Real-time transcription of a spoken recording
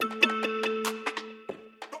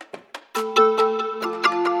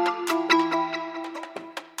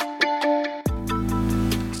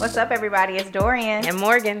What's up, everybody? It's Dorian. And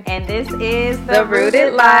Morgan. And this is The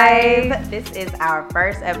Rooted Life. This is our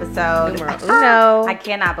first episode. Numero uno. I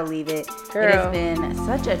cannot believe it. Girl. It has been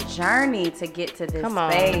such a journey to get to this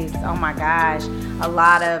space. Oh my gosh. A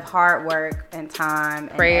lot of hard work and time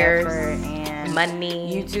prayers, and effort and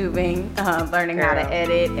money, YouTubing, learning how to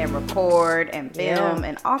edit and record and film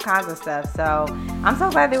and all kinds of stuff. So I'm so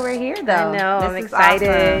glad that we're here, though. I know. I'm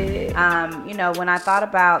excited. Awesome. When I thought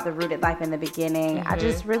about the Rooted Life in the beginning, I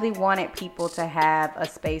just really wanted people to have a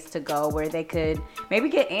space to go where they could maybe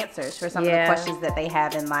get answers for some of the questions that they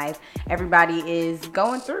have in life. Everybody is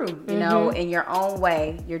going through, you know, in your own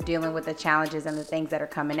way. You're dealing with the challenges and the things that are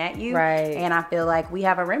coming at you. Right. And I feel like we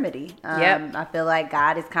have a remedy. I feel like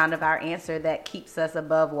God is kind of our answer that keeps us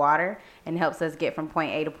above water and helps us get from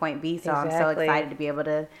point A to point B. So I'm so excited to be able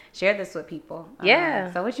to share this with people.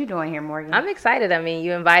 So what you doing here, Morgan? I'm excited. I mean,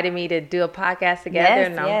 you invited me to do a podcast together,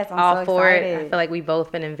 and I'm all so for it. I feel like we've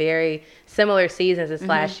both been in very similar seasons this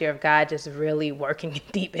last year of God just really working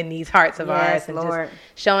deep in these hearts of ours and just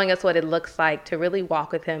showing us what it looks like to really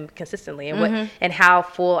walk with Him consistently and what and how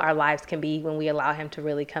full our lives can be when we allow Him to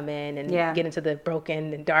really come in and get into the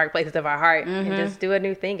broken and dark places of our heart and just do a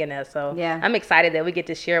new thing in us. So I'm excited that we get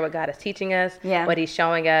to share what God is teaching us, what He's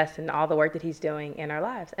showing us, and all the work that He's doing in our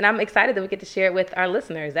lives. And I'm excited that we get to share it with our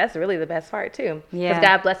listeners. That's really the best part too. Because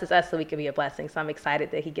God blesses us so we can be a blessing. So I'm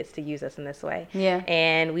excited that He gets to use us in this way.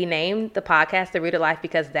 And we named the podcast The Rooted Life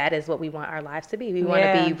because that is what we want our lives to be. We want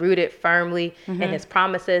to be rooted firmly in His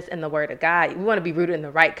promises and the Word of God. We want to be rooted in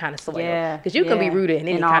the right kind of soil. Because you can be rooted in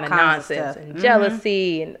any kind of nonsense and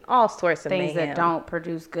jealousy and all sorts of things mayhem that don't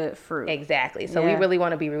produce good fruit. Exactly. So we really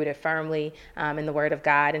want to be rooted firmly in the Word of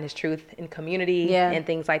God and His truth in community and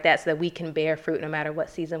things like that so that we can bear fruit no matter what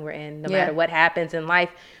season we're in, no matter what happens in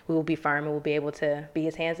life. We will be firm and we'll be able to be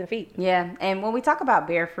His hands and feet. Yeah. And when we talk about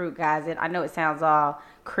bear fruit, guys, I know it sounds all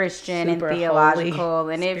Christian and theological,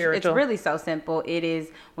 and it's really so simple. It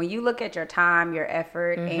is when you look at your time, your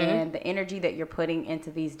effort, and the energy that you're putting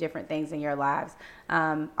into these different things in your lives.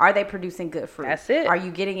 Are they producing good fruit? That's it. Are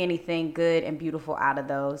you getting anything good and beautiful out of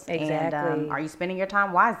those? Exactly. And are you spending your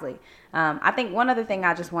time wisely? I think one other thing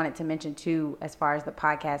I just wanted to mention too, as far as the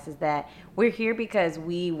podcast, is that we're here because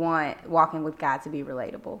we want Walking with God to be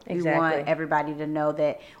relatable. Exactly. We want everybody to know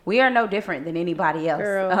that we are no different than anybody else.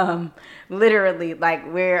 Girl. Literally,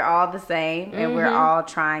 like we're all the same, and we're all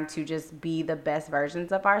trying to just be the best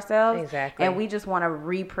versions of ourselves. Exactly. And we just want to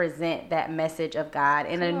represent that message of God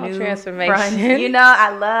in a new transformation. Front. You know, I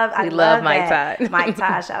love Mike Todd. Mike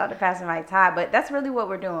Todd, shout out to Pastor Mike Todd. But that's really what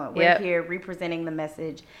we're doing. We're here representing the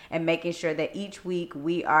message and making sure that each week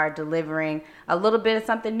we are delivering a little bit of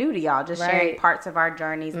something new to y'all, just sharing parts of our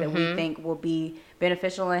journeys that we think will be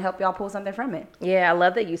beneficial and help y'all pull something from it. Yeah, I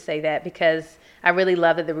love that you say that because I really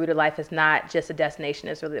love that the Rooted Life is not just a destination,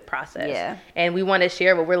 it's really a process. Yeah. And we want to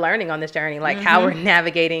share what we're learning on this journey, like how we're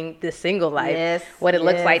navigating this single life, what it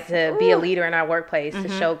looks like to be a leader in our workplace, to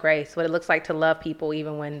show grace, what it looks like to love people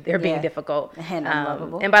even when they're being difficult. And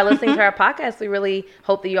unlovable. And by listening to our podcast, we really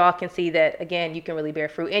hope that you all can see that, again, you can really bear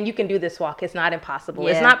fruit and you can do this walk. It's not impossible.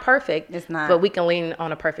 It's not perfect. It's not. But we can lean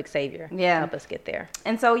on a perfect Savior to help us get there.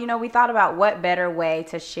 And so, we thought about what better way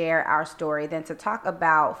to share our story than to talk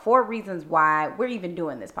about 4 reasons why we're even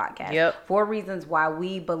doing this podcast. 4 reasons why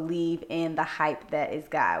we believe in the hype that is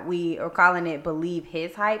God. We are calling it Believe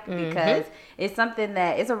His Hype because it's something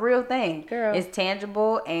that is a real thing. Girl. It's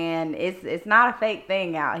tangible and it's not a fake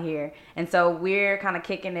thing out here. And so we're kind of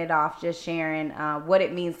kicking it off, just sharing what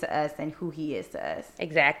it means to us and who He is to us.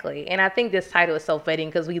 Exactly. And I think this title is so fitting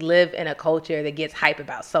because we live in a culture that gets hype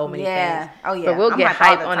about so many things. Oh, yeah. But we'll get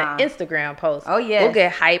hype on an Instagram post. Oh, yeah. We'll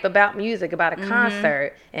get hype about music, about a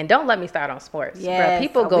concert. And don't let me start on sports. Yes. Bro,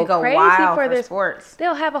 people go crazy for their sports.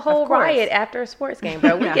 They'll have a whole riot after a sports game,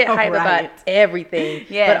 bro. We get hype about everything.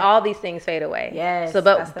 But all these things fade away. Yes. So,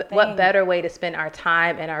 but what better way to spend our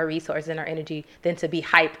time and our resources and our energy than to be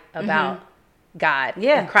hype about God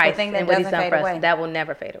and Christ and what He's done for us. That will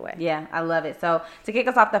never fade away. Yeah, I love it. So to kick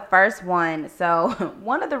us off, the first one. So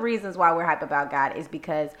one of the reasons why we're hype about God is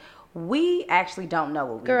because we actually don't know what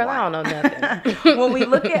we want. Girl, I don't know nothing. When we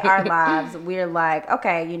look at our lives, we're like,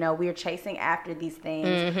 okay, we're chasing after these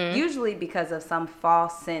things, usually because of some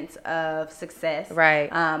false sense of success. Right.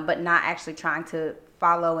 But not actually trying to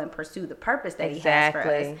follow and pursue the purpose that he has for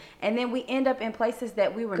us. And then we end up in places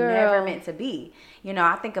that we were never meant to be. You know,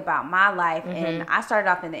 I think about my life, and I started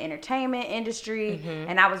off in the entertainment industry,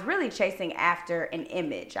 and I was really chasing after an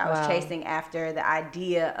image. I was chasing after the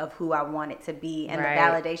idea of who I wanted to be and the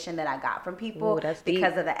validation that I got from people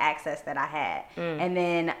because of the access that I had. And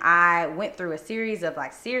then I went through a series of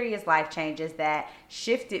like serious life changes that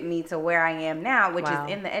shifted me to where I am now, which is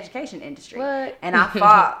in the education industry. And I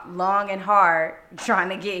fought long and hard trying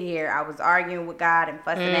to get here. I was arguing with God and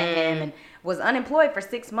fussing at him, and was unemployed for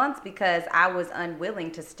 6 months because I was unwilling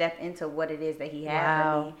to step into what it is that he had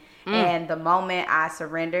for me. And the moment I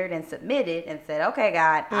surrendered and submitted and said, okay,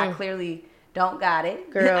 God, I clearly don't got it.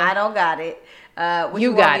 Girl. I don't got it. What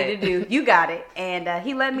you want me to do? You got it. And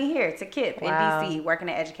he led me here to KIPP in DC, working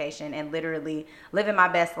in education and literally living my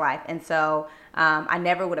best life. And so I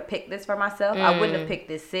never would have picked this for myself. I wouldn't have picked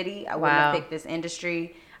this city. I wouldn't have picked this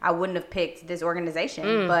industry. I wouldn't have picked this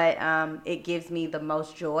organization, but it gives me the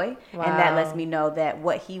most joy, and that lets me know that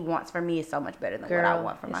what he wants for me is so much better than what I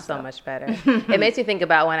want for myself. So much better. It makes me think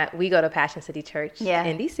about when we go to Passion City Church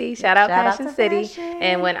in DC. Shout out Passion City.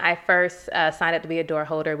 And when I first signed up to be a door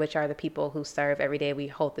holder, which are the people who serve every day, we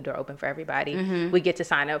hold the door open for everybody. We get to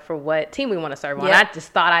sign up for what team we want to serve on. I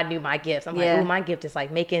just thought I knew my gifts. I'm like, oh, my gift is like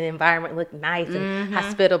making the environment look nice and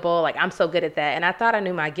hospitable. Like, I'm so good at that. And I thought I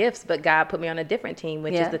knew my gifts, but God put me on a different team,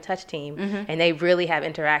 which is the touch team. And they really have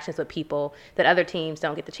interactions with people that other teams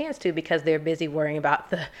don't get the chance to because they're busy worrying about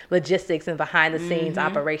the logistics and behind the scenes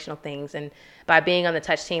operational things. And by being on the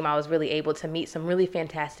touch team, I was really able to meet some really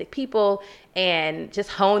fantastic people and just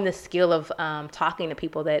hone the skill of talking to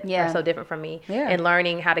people that are so different from me and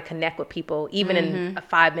learning how to connect with people, even in a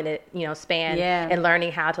 5-minute, span, and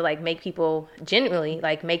learning how to like make people genuinely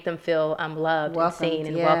like make them feel loved and seen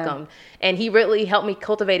and welcomed. And he really helped me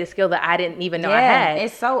cultivate a skill that I didn't even know I had.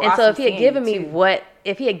 It's so and awesome. So if he had given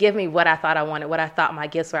me what I thought I wanted, what I thought my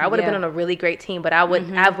gifts were, I would have been on a really great team, but I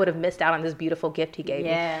would have missed out on this beautiful gift he gave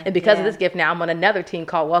me. And because of this gift, now I'm on another team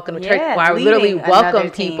called Welcome to Church, where I literally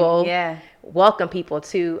welcome people. Welcome people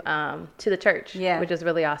to the church, which is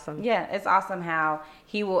really awesome. Yeah, it's awesome how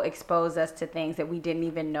he will expose us to things that we didn't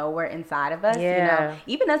even know were inside of us. Yeah.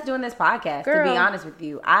 Even us doing this podcast, to be honest with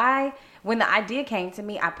you, when the idea came to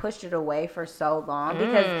me, I pushed it away for so long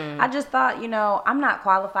because I just thought, I'm not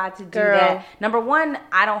qualified to do that. Number one,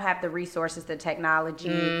 I don't have the resources, the technology,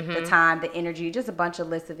 the time, the energy, just a bunch of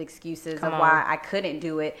lists of excuses of why I couldn't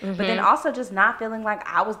do it. But then also just not feeling like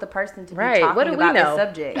I was the person to be talking about this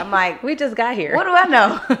subject. I'm like, we just got here. What do I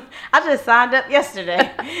know? I just signed up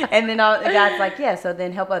yesterday. And then the guy's like, so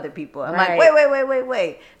then help other people. I'm like,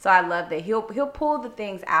 wait. So I love that he'll pull the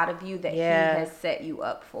things out of you that he has set you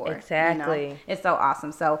up for. Exactly. It's so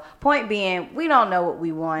awesome. So point being, we don't know what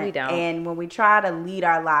we want. We don't. And when we try to lead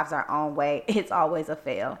our lives our own way, it's always a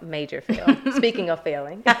fail. Major fail. Speaking of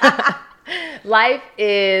failing. Life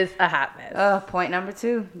is a hot mess. Point number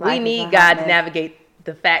 2. We need God to navigate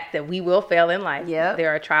the fact that we will fail in life. There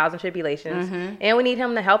are trials and tribulations, and we need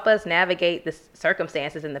him to help us navigate the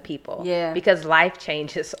circumstances and the people. Because life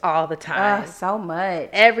changes all the time. So much.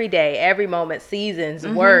 Every day, every moment, seasons,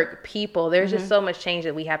 work, people. There's just so much change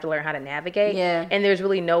that we have to learn how to navigate. And there's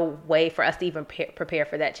really no way for us to even prepare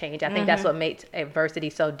for that change. I think that's what makes adversity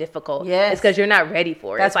so difficult. It's because you're not ready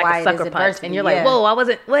for it. It's like a sucker punch. And you're like, whoa, I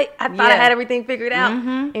thought I had everything figured out.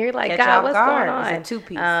 And you're like, God, what's going on? It's a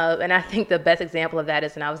 2-piece. And I think the best example of that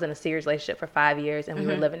is when I was in a serious relationship for 5 years and we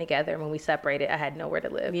were living together, and when we separated, I had nowhere to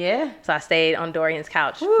live. So I stayed on Dorian's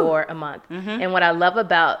couch for a month. And what I love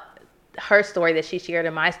about her story that she shared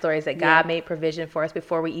and my story is that God made provision for us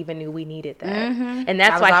before we even knew we needed that. And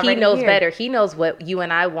that's why he knows better. He knows what you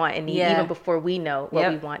and I want and need even before we know what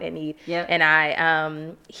we want and need.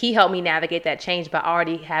 And he helped me navigate that change by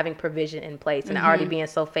already having provision in place and already being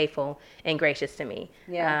so faithful and gracious to me.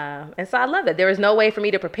 And so I love it. There was no way for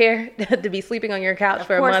me to prepare to be sleeping on your couch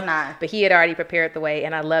for a month, but he had already prepared the way.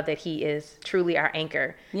 And I love that he is truly our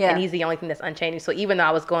anchor. And he's the only thing that's unchanging. So even though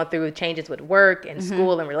I was going through changes with work and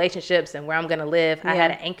school and relationships and where I'm going to live, I had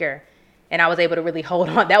an anchor. And I was able to really hold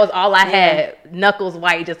on. That was all I had. Knuckles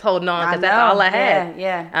white, just holding on, because that's all I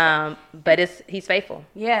had. But he's faithful.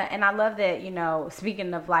 And I love that,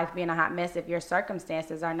 speaking of life being a hot mess, if your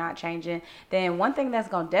circumstances are not changing, then one thing that's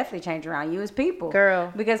going to definitely change around you is people.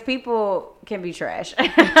 Girl. Because people can be trash.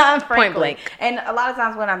 Point blank. And a lot of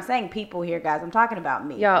times when I'm saying people here, guys, I'm talking about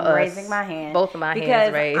me. I'm raising my hand. Both of my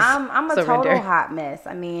hands raised. I'm a total hot mess.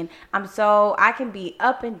 I mean, I can be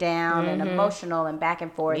up and down and emotional and back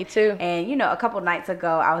and forth. Me too. And, a couple nights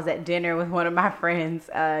ago, I was at dinner with one of my friends,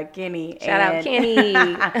 Kenny. Shout out Kenny.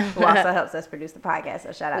 Who also also helps us produce the podcast,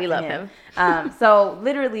 so shout out to him. We love him. So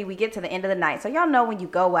literally, we get to the end of the night. So y'all know when you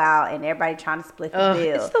go out and everybody trying to split the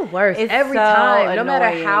bill. It's the worst. Every time. Annoying. No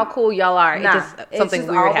matter how cool y'all are, something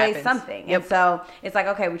weird happens. Always something. Yep. And so it's like,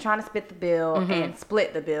 okay, we're trying to split the bill and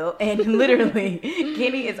split the bill. And literally,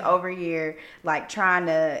 Kenny is over here like trying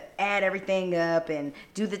to add everything up and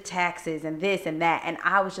do the taxes and this and that. And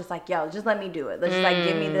I was just like, yo, just let me do it. Let's just like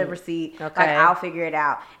give me the receipt. Okay. Like I'll figure it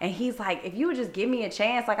out. And he's like, if you would just give me a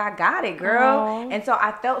chance, like I got it, girl. Aww. And so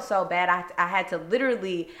I felt so bad. I had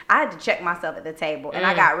to check myself at the table. And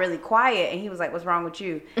I got really quiet. And he was like, what's wrong with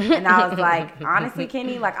you? And I was like, honestly,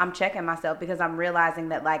 Kenny, like I'm checking myself because I'm realizing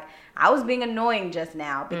that like I was being annoying just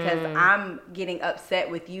now because I'm getting upset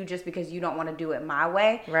with you just because you don't want to do it my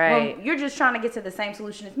way. Right. Well, you're just trying to get to the same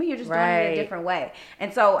solution as me. You're just doing it a different way.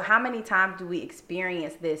 And so how many times do we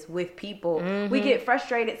experience this with people? We get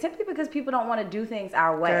frustrated simply because people don't want to do things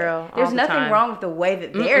our way. Girl, there's nothing wrong with the way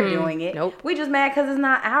that they're doing it. Nope. We just mad because it's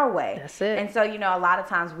not our way. That's it. And so, you know, a lot of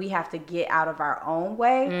times we have to get out of our own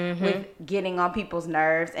way with getting on people's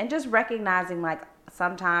nerves and just recognizing like,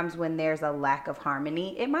 sometimes when there's a lack of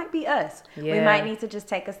harmony, it might be us. Yeah. We might need to just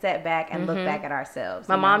take a step back and look back at ourselves.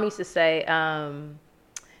 My mom used to say,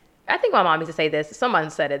 I think my mom used to say this. Someone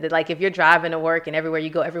said it, that like if you're driving to work and everywhere you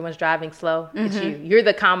go, everyone's driving slow, it's you. You're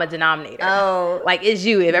the common denominator. Oh. Like it's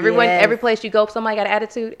you. If every place you go, somebody got an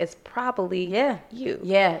attitude, it's probably you.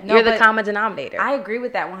 Yeah. No, you're the common denominator. I agree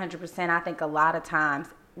with that 100%. I think a lot of times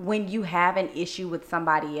when you have an issue with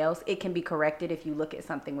somebody else, it can be corrected if you look at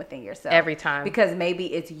something within yourself. Every time. Because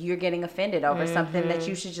maybe it's you're getting offended over something that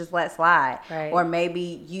you should just let slide. Right. Or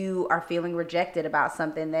maybe you are feeling rejected about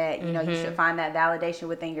something that, you know, you should find that validation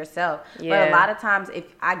within yourself. Yeah. But a lot of times, if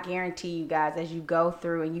I guarantee you guys, as you go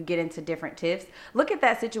through and you get into different tips, look at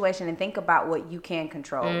that situation and think about what you can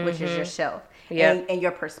control, which is yourself. Yep. And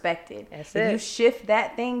your perspective. That's if you shift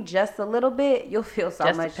that thing just a little bit, you'll feel so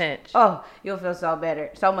just much. A pinch. Oh, you'll feel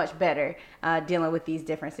so much better dealing with these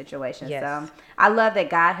different situations. Yes. So I love that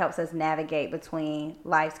God helps us navigate between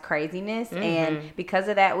life's craziness, and because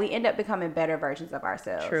of that, we end up becoming better versions of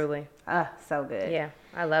ourselves. Truly. So good. Yeah,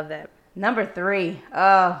 I love that. Number 3,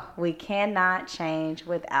 we cannot change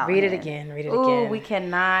without him. Read it again. Ooh, we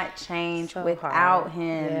cannot change without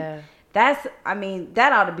him. Yeah. That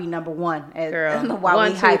ought to be number 1. Girl,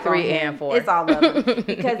 1, 2, 3, and 4. It's all of them.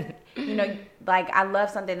 Because, you know, like I love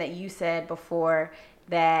something that you said before,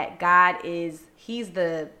 that God he's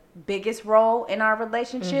the biggest role in our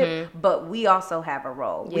relationship, but we also have a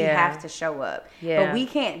role. We have to show up. But we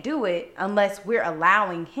can't do it unless we're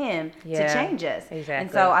allowing him to change us. Exactly.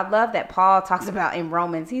 And so I love that Paul talks about in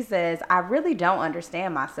Romans, he says, I really don't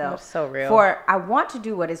understand myself. That's so real. For I want to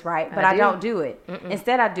do what is right, but I don't do it.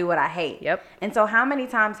 Instead, I do what I hate. Yep. And so how many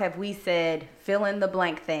times have we said, fill in the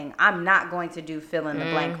blank thing, I'm not going to do fill in the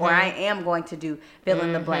blank, or I am going to do fill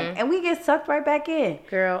in the blank, and we get sucked right back in.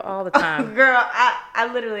 Girl, all the time. Girl,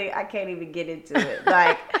 I literally, I can't even get into it.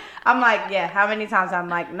 Like, I'm like, how many times I'm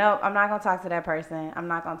like, nope, I'm not going to talk to that person. I'm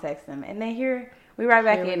not going to text them. And then here we right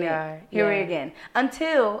back in it. Here we again.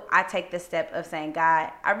 Until I take the step of saying,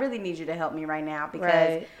 God, I really need you to help me right now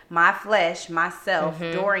because my flesh, myself,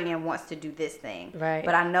 Dorian wants to do this thing. Right.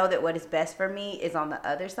 But I know that what is best for me is on the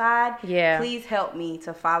other side. Yeah. Please help me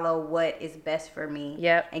to follow what is best for me.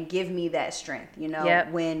 Yep. And give me that strength. You know,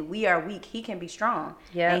 yep. When we are weak, he can be strong.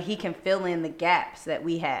 Yep. And he can fill in the gaps that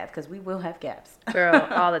we have because we will have gaps. Girl,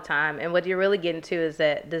 all the time. And what you're really getting to is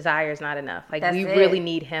that desire is not enough. Like, we really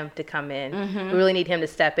need him to come in. We really need him to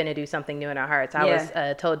step in and do something new in our hearts. I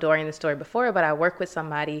was told Dorian the story before, but I worked with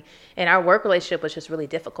somebody and our work relationship was just really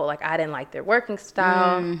difficult. Like, I didn't like their working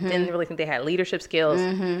style, didn't really think they had leadership skills.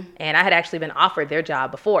 And I had actually been offered their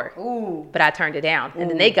job before, but I turned it down. And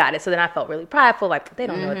then they got it. So then I felt really prideful, like they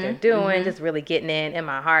don't know what they're doing, just really getting in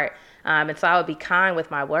my heart. And so I would be kind with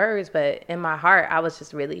my words, but in my heart, I was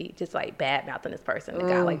just really just like bad mouthing this person. The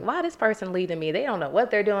guy, like, why this person leading me? They don't know what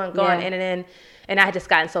they're doing, going in and in. And I had just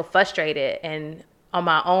gotten so frustrated, and on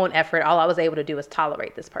my own effort, all I was able to do was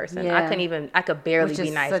tolerate this person. I could barely be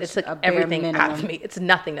nice. It took everything out of me. It's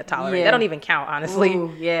nothing to tolerate. That don't even count, honestly.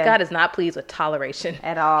 God is not pleased with toleration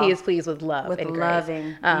at all. He is pleased with love and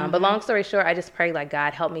loving. Grace. But long story short, I just pray, like,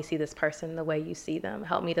 God, help me see this person the way you see them.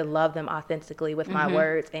 Help me to love them authentically with my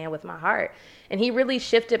words and with my heart. And he really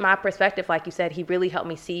shifted my perspective. Like you said, he really helped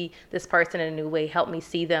me see this person in a new way, helped me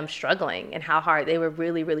see them struggling and how hard they were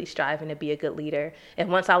really, really striving to be a good leader. And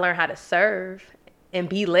once I learned how to serve and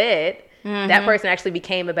be led, that person actually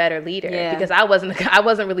became a better leader because I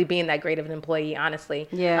wasn't really being that great of an employee, honestly.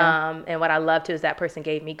 And what I love too is that person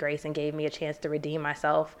gave me grace and gave me a chance to redeem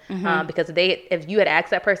myself. Because if you had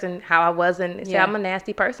asked that person how I was, and say I'm a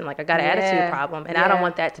nasty person, like I got an attitude problem, and I don't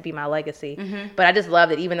want that to be my legacy. But I just love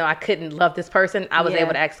that even though I couldn't love this person, I was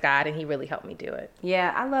able to ask God, and He really helped me do it.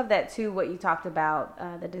 Yeah, I love that too. What you talked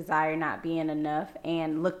about, the desire not being enough,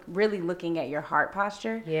 and really looking at your heart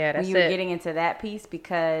posture. Yeah, that's when you're getting into that piece,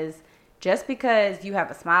 because just because you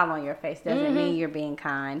have a smile on your face doesn't mean you're being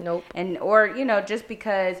kind. Nope. Or just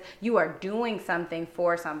because you are doing something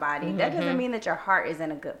for somebody, that doesn't mean that your heart is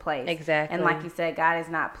in a good place. Exactly. And like you said, God is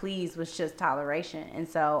not pleased with just toleration. And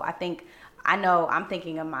so I know I'm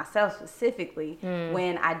thinking of myself specifically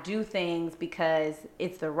when I do things because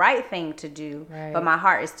it's the right thing to do, but my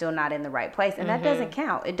heart is still not in the right place. And that doesn't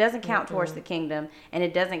count. It doesn't count towards the kingdom, and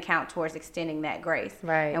it doesn't count towards extending that grace.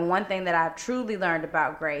 Right. And one thing that I've truly learned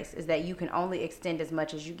about grace is that you can only extend as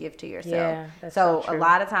much as you give to yourself. Yeah, that's so true. A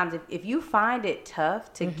lot of times if you find it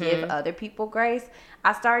tough to give other people grace,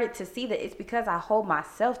 I started to see that it's because I hold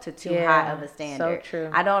myself to too high of a standard. So true.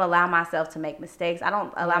 I don't allow myself to make mistakes. I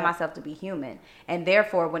don't allow myself to be human. And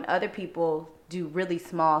therefore, when other people do really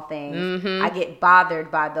small things, I get bothered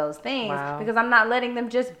by those things because I'm not letting them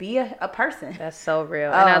just be a person. That's so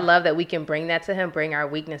real. And I love that we can bring that to Him, bring our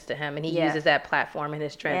weakness to Him, and He uses that platform, and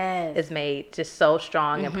His strength is made just so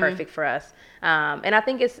strong and perfect for us. And I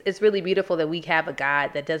think it's really beautiful that we have a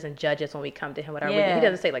God that doesn't judge us when we come to Him with our weakness. He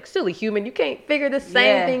doesn't say, like, silly human, you can't figure this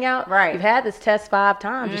same thing out. Right. You've had this test 5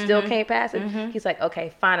 times. You still can't pass it. He's like,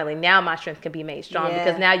 okay, finally, now my strength can be made strong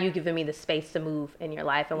because now you've given me the space to move in your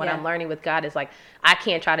life. And what I'm learning with God is, like, I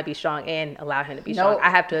can't try to be strong and allow Him to be strong.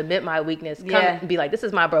 I have to admit my weakness, come and be like, this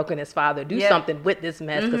is my brokenness, Father. Do something with this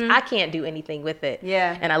mess because I can't do anything with it.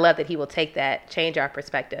 And I love that He will take that, change our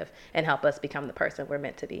perspective, and help us become the person we're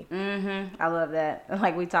meant to be. I love that.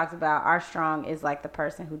 Like we talked about, our strong is like the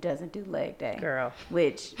person who doesn't do leg day. Girl.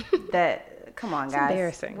 Which, come on, guys.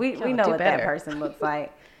 Embarrassing. We know what that person looks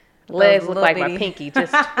like. Legs look like my pinky,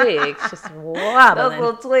 just twigs, just wobbling. Those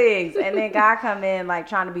little twigs. And then God come in like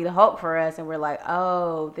trying to be the Hulk for us, and we're like,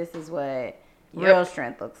 oh, this is what real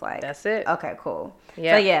strength looks like. That's it. Okay, cool.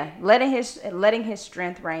 So letting his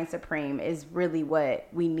strength reign supreme is really what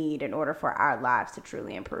we need in order for our lives to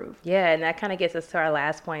truly improve. Yeah, and that kind of gets us to our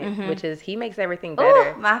last point, which is He makes everything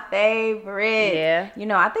better. Ooh, my favorite. Yeah.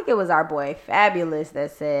 I think it was our boy Fabulous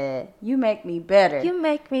that said, "You make me better. You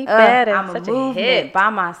make me better." I'm Such a movement by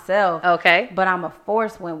myself. Okay. But I'm a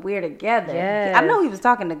force when we're together. Yes. I know he was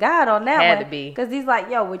talking to God on that one. Had to be. Because he's like,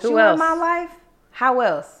 yo, with Who you else? in my life, how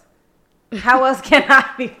else? How else can I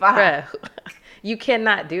be fine? You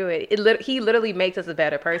cannot do it. He literally makes us a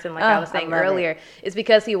better person, like I was saying earlier. It's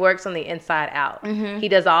because He works on the inside out. He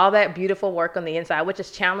does all that beautiful work on the inside, which is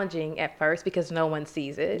challenging at first because no one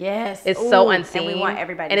sees it. Yes. It's so unseen. And we want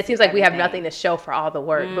everybody and it to seems see like we have everything. nothing to show for all the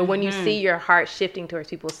work. But when you see your heart shifting towards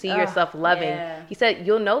people, see yourself loving, He said,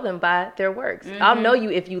 you'll know them by their works. I'll know you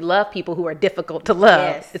if you love people who are difficult to love.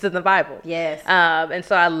 Yes. It's in the Bible. Yes. And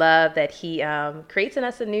so I love that He creates in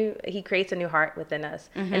us a new heart within us.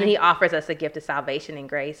 And then He offers us a gift of salvation and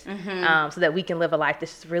grace. So that we can live a life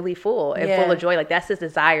that's really full and full of joy. Like that's His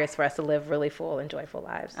desire is for us to live really full and joyful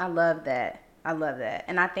lives. I love that.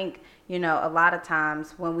 And I think, a lot of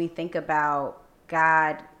times when we think about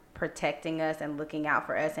God protecting us and looking out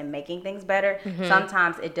for us and making things better,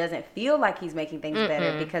 sometimes it doesn't feel like He's making things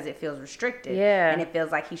better because it feels restricted. And it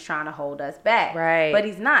feels like He's trying to hold us back. Right. But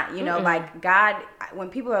He's not, like God, when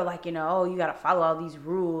people are like, oh, you got to follow all these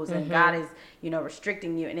rules and God is,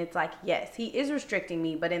 restricting you. And it's like, yes, He is restricting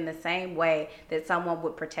me, but in the same way that someone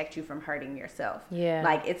would protect you from hurting yourself. Yeah.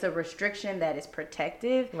 Like it's a restriction that is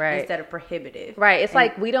protective instead of prohibitive. Right. It's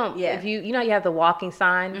like we don't, if you have the walking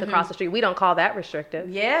sign across the street, we don't call that restrictive.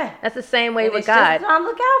 Yeah. That's the same way and with God. Just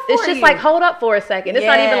look out for it's just like, hold up for a second. It's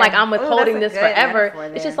not even like I'm withholding this forever.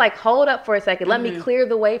 It's just like, hold up for a second. Let me clear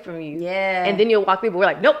the way from you. Yeah. And then you'll walk through. We're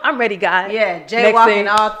like, nope, I'm ready, God. Yeah. Jay walking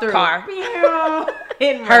all through. Car.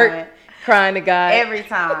 Hurt. Crying to God. Every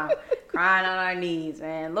time. Crying on our knees,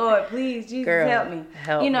 man. Lord, please, Jesus, help me.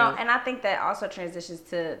 Help me. And I think that also transitions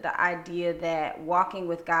to the idea that walking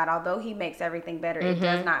with God, although He makes everything better, it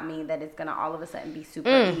does not mean that it's going to all of a sudden be super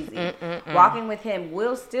easy. Walking with Him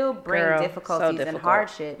will still bring difficulties and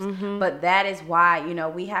hardships, but that is why,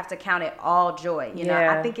 we have to count it all joy.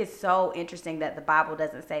 I think it's so interesting that the Bible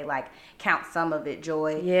doesn't say, like, count some of it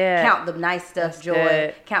joy, count the nice stuff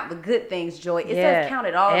joy, count the good things joy. It says count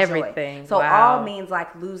it all everything. joy. So all means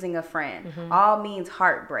like losing a friend, friend. Mm-hmm. All means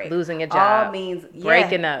heartbreak. Losing a job. All means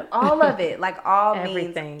breaking up. All of it. Like all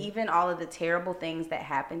everything. Means even all of the terrible things that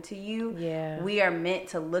happen to you. Yeah. We are meant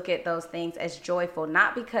to look at those things as joyful,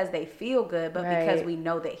 not because they feel good, but because we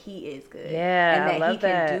know that he is good. Yeah. And that he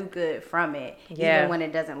can do good from it, even when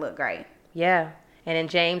it doesn't look great. Yeah. And in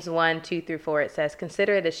James 1:2-4, it says,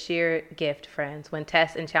 consider it a sheer gift, friends, when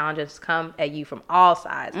tests and challenges come at you from all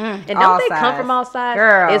sides. And don't they come from all sides?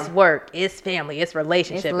 Girl. It's work, it's family, it's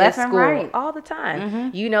relationship, it's school, right. all the time.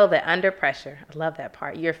 Mm-hmm. You know that under pressure, I love that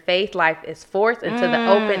part, your faith life is forced into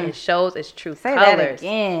the open and shows its true colors. Say that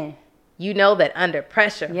again. You know that under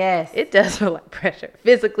pressure, it does feel like pressure,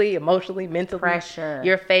 physically, emotionally, mentally. Pressure.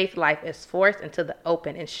 Your faith life is forced into the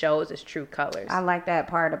open and shows its true colors. I like that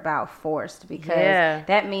part about forced because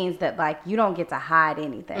that means that like you don't get to hide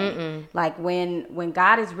anything. Mm-mm. Like when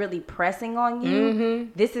God is really pressing on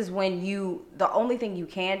you, this is when the only thing you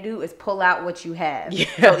can do is pull out what you have. Yeah.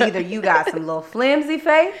 So either you got some little flimsy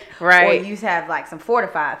faith, or you have like some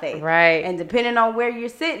fortified faith. Right. And depending on where you're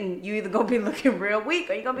sitting, you either gonna be looking real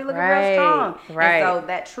weak or you're gonna be looking real strong. Right. And so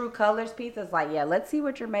that true colors piece is like, let's see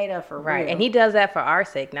what you're made of for real. And he does that for our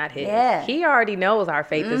sake, not his. Yeah. He already knows our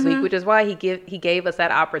faith this week, which is why he gave us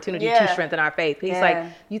that opportunity to strengthen our faith. He's like,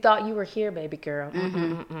 you thought you were here, baby girl.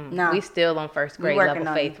 No. We still on first grade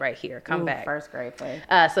level faith right here. Come back. First grade faith.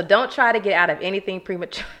 So don't try to get out of anything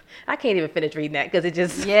premature. I can't even finish reading that because it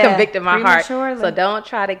just convicted my heart. So don't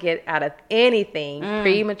try to get out of anything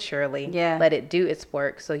prematurely. Yeah. Let it do its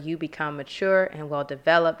work so you become mature and well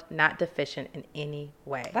developed, not deficient in any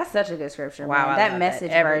way. That's such a good scripture. Wow, man. That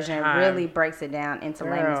message version really breaks it down into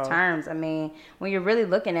layman's terms. I mean, when you're really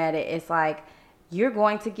looking at it, it's like you're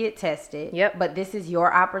going to get tested. Yep. But this is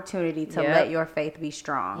your opportunity to let your faith be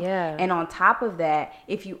strong. Yeah. And on top of that,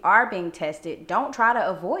 if you are being tested, don't try to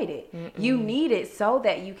avoid it. You need it so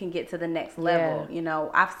that you can get to the next level. You know,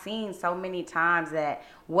 I've seen so many times that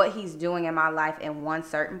what he's doing in my life in one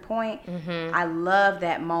certain point, I love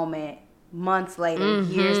that moment. Months later,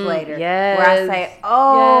 years later, where I say,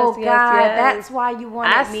 "Oh God, that's why you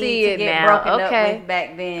wanted me to get broken up with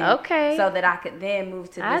back then, so that I could then move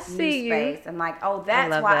to this new space." And like, "Oh,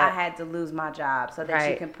 that's why I had to lose my job, so that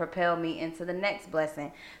you can propel me into the next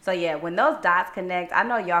blessing." So yeah, when those dots connect, I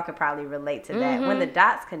know y'all could probably relate to that. When the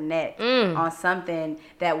dots connect on something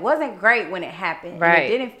that wasn't great when it happened, and it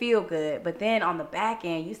didn't feel good, but then on the back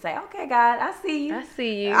end, you say, "Okay, God, I see you. I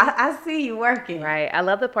see you. I see you working." Right. I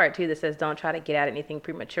love the part too that says, don't try to get out anything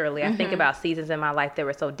prematurely. I think about seasons in my life that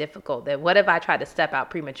were so difficult that what if I tried to step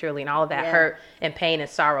out prematurely and all of that hurt and pain and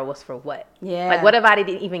sorrow was for what? Yeah. Like what if I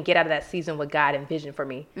didn't even get out of that season what God envisioned for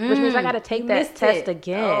me? Which means I got to take that test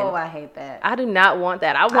again. Oh, I hate that. I do not want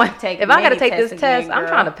that. I want to take if I got to take this test, I'm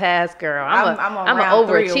trying to pass, girl. I'm an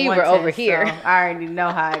overachiever over here. So I already know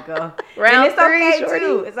how it goes. Round and it's 3, okay shorty.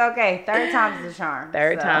 Too. It's okay. Third time's the charm.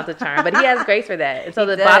 Third time's the charm. But he has grace for that. And so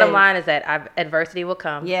the bottom line is that adversity will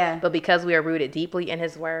come. Yeah. But because we are rooted deeply in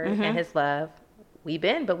his word and his love, we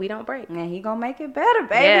bend, but we don't break. And he gonna make it better,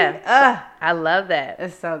 baby. Yeah. I love that.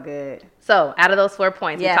 It's so good. So out of those 4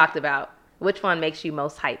 points we talked about, which one makes you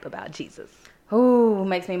most hype about Jesus? Who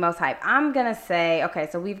makes me most hype? I'm gonna say, okay,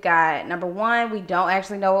 so we've got number 1, we don't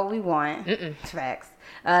actually know what we want. Facts.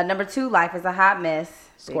 Number 2, life is a hot mess.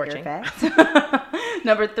 Scorching. Facts.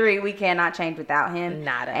 Number 3, we cannot change without him.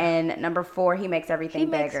 Nada. And number 4, he makes everything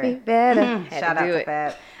better. Makes me better. Shout out to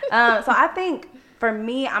Fab. So I think for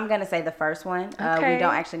me, I'm going to say the first one. We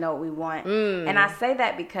don't actually know what we want. And I say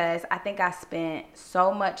that because I think I spent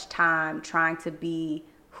so much time trying to be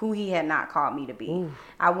who he had not called me to be. Ooh.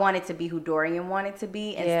 I wanted to be who Dorian wanted to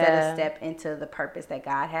be instead of step into the purpose that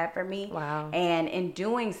God had for me. Wow. And in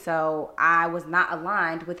doing so, I was not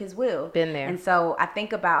aligned with his will. Been there. And so I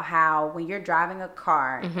think about how when you're driving a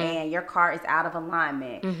car and your car is out of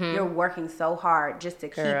alignment, you're working so hard just to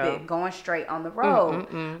keep it going straight on the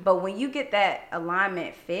road. But when you get that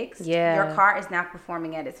alignment fixed, your car is now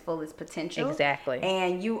performing at its fullest potential. Exactly.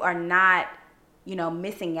 And you are not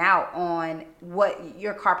missing out on what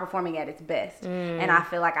your car performing at its best. And I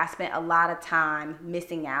feel like I spent a lot of time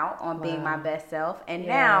missing out on being my best self. And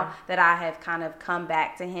now that I have kind of come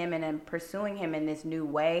back to him and am pursuing him in this new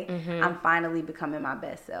way, I'm finally becoming my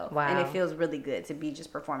best self. Wow. And it feels really good to be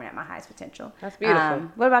just performing at my highest potential. That's beautiful.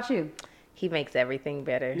 What about you? He makes everything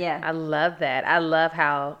better. Yeah. I love that. I love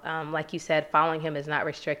how, like you said, following him is not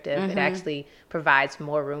restrictive. It actually provides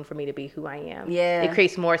more room for me to be who I am. Yeah. It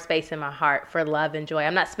creates more space in my heart for love and joy.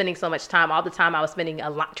 I'm not spending so much time. All the time I was spending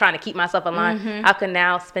trying to keep myself aligned. I can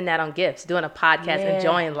now spend that on gifts, doing a podcast,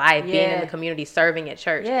 enjoying life, being in the community, serving at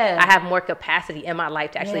church. I have more capacity in my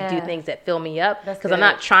life to actually do things that fill me up because I'm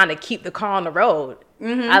not trying to keep the car on the road.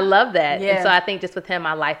 I love that. Yeah. And so I think just with him,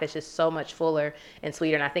 my life is just so much fuller and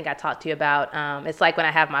sweeter. And I think I talked to you about, it's like when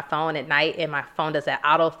I have my phone at night and my phone does that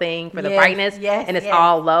auto thing for the brightness and it's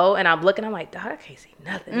all low. And I'm looking, I'm like, dog, I can't see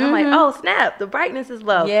nothing. And I'm like, oh, snap, the brightness is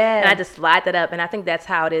low. Yeah. And I just slide that up. And I think that's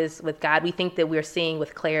how it is with God. We think that we're seeing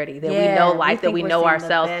with clarity, that we know life, that we know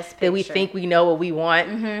ourselves, that we think we know what we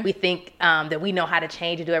want. We think that we know how to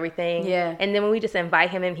change and do everything. Yeah. And then when we just invite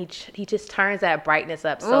him in, he just turns that brightness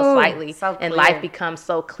up so slightly. And life becomes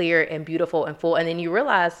so clear and beautiful and full. And then you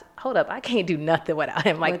realize, hold up, I can't do nothing without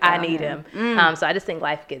him. Like, I need him. So I just think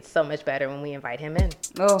life gets so much better when we invite him in.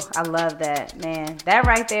 Oh, I love that, man. That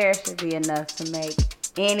right there should be enough to make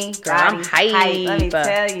anybody hype. Let me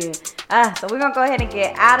tell you. So we're going to go ahead and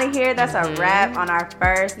get out of here. That's a wrap on our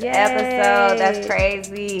first episode. That's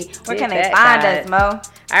crazy. Where can they find us, Mo?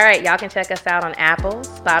 All right, y'all can check us out on Apple,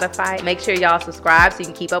 Spotify. Make sure y'all subscribe so you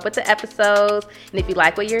can keep up with the episodes. And if you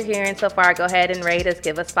like what you're hearing so far, go ahead and rate us.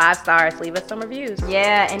 Give us 5 stars. Leave us some reviews.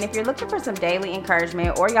 Yeah, and if you're looking for some daily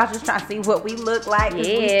encouragement or y'all just trying to see what we look like, because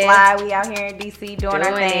we fly, we out here in D.C. doing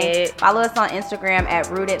our thing, follow us on Instagram at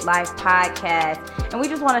Rooted Life Podcast. And we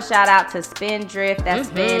just want to shout out to Spindrift, that's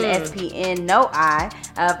Spin, S-P-N, no I,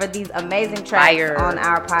 for these amazing tracks on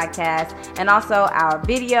our podcast. And also our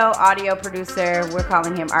audio producer, we're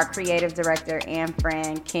calling him our creative director and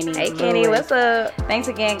friend, Kenny Lewis. Kenny, what's up? Thanks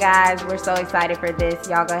again, guys. We're so excited for this.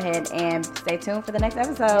 Y'all go ahead and stay tuned for the next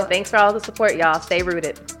episode. Thanks for all the support, y'all. Stay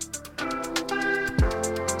rooted.